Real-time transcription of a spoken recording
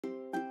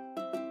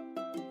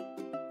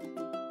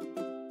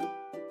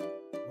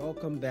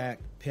Welcome back,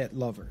 pet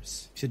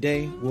lovers.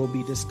 Today, we'll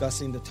be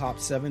discussing the top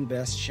 7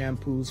 best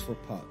shampoos for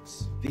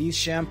pugs. These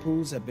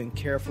shampoos have been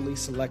carefully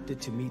selected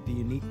to meet the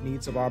unique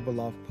needs of our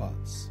beloved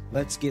pugs.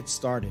 Let's get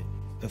started.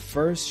 The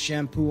first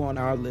shampoo on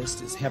our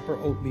list is Heifer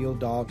Oatmeal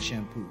Dog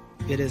Shampoo.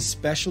 It is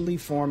specially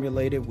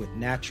formulated with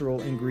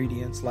natural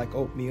ingredients like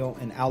oatmeal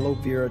and aloe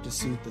vera to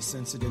soothe the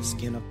sensitive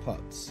skin of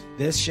pugs.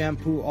 This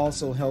shampoo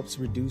also helps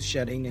reduce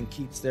shedding and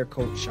keeps their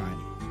coat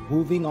shiny.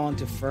 Moving on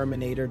to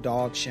Furminator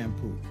Dog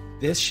Shampoo.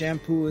 This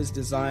shampoo is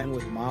designed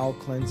with mild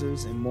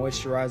cleansers and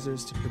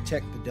moisturizers to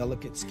protect the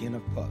delicate skin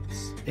of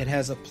pugs. It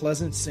has a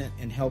pleasant scent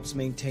and helps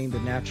maintain the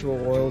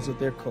natural oils of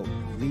their coat,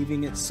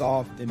 leaving it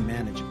soft and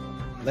manageable.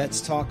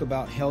 Let's talk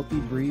about Healthy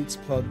Breeds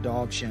Pug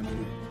Dog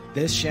Shampoo.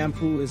 This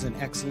shampoo is an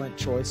excellent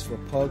choice for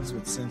pugs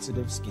with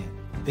sensitive skin.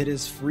 It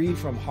is free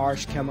from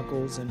harsh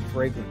chemicals and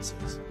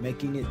fragrances,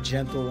 making it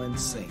gentle and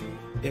safe.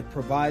 It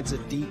provides a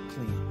deep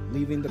clean,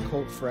 leaving the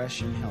coat fresh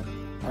and healthy.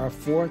 Our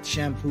fourth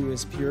shampoo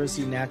is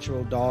Puracy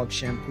Natural Dog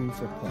Shampoo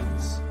for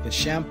pugs. The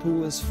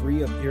shampoo is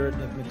free of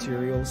irritant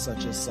materials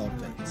such as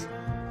sulfates,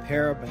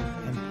 paraben,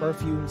 and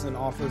perfumes, and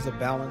offers a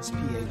balanced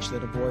pH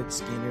that avoids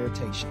skin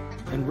irritation.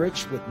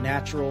 Enriched with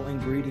natural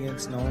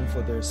ingredients known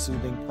for their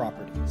soothing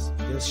properties,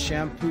 this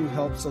shampoo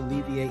helps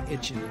alleviate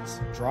itchiness,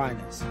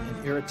 dryness,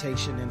 and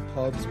irritation in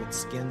pugs with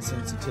skin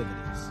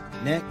sensitivities.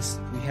 Next,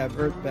 we have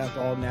Earth Bath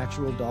All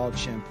Natural Dog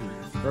Shampoo.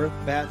 Earth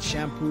Bath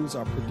shampoos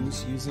are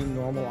produced using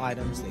normal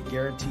items that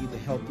guarantee the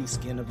healthy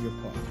skin of your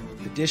pug.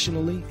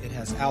 Additionally, it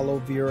has aloe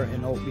vera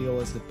and oatmeal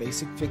as the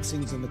basic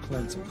fixings in the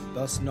cleanser,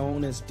 thus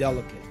known as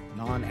delicate,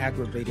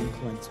 non-aggravating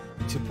cleanser.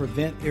 To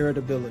prevent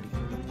irritability,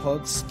 the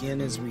pug's skin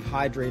is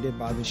rehydrated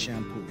by the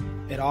shampoo.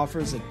 It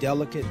offers a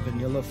delicate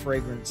vanilla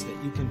fragrance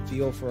that you can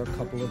feel for a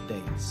couple of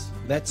days.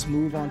 Let's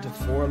move on to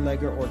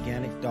Four-Legger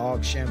Organic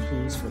Dog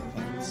Shampoos for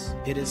pugs.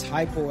 It is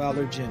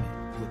hypoallergenic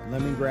with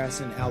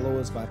lemongrass and aloe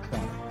as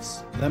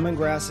byproducts.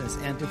 Lemongrass has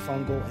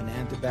antifungal and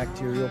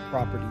antibacterial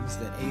properties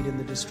that aid in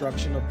the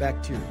destruction of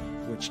bacteria,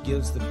 which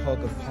gives the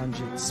pug a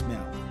pungent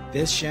smell.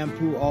 This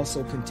shampoo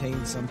also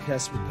contains some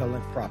pest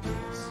repellent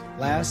properties.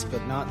 Last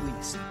but not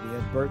least, we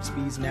have Burt's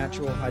Bees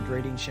Natural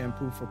Hydrating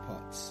Shampoo for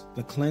pugs.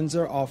 The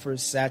cleanser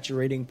offers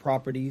saturating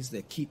properties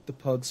that keep the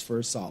pug's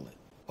fur solid.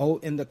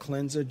 Oat in the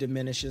cleanser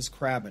diminishes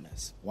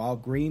crabbiness, while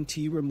green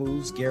tea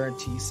removes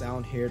guarantee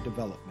sound hair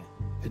development.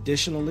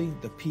 Additionally,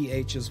 the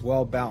pH is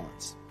well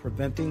balanced,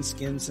 preventing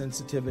skin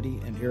sensitivity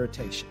and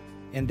irritation.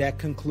 And that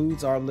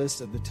concludes our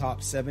list of the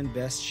top 7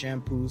 best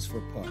shampoos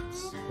for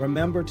pugs.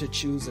 Remember to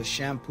choose a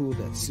shampoo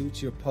that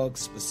suits your pug's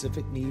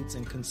specific needs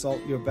and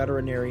consult your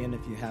veterinarian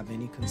if you have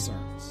any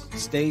concerns.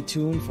 Stay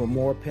tuned for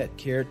more pet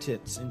care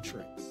tips and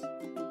tricks.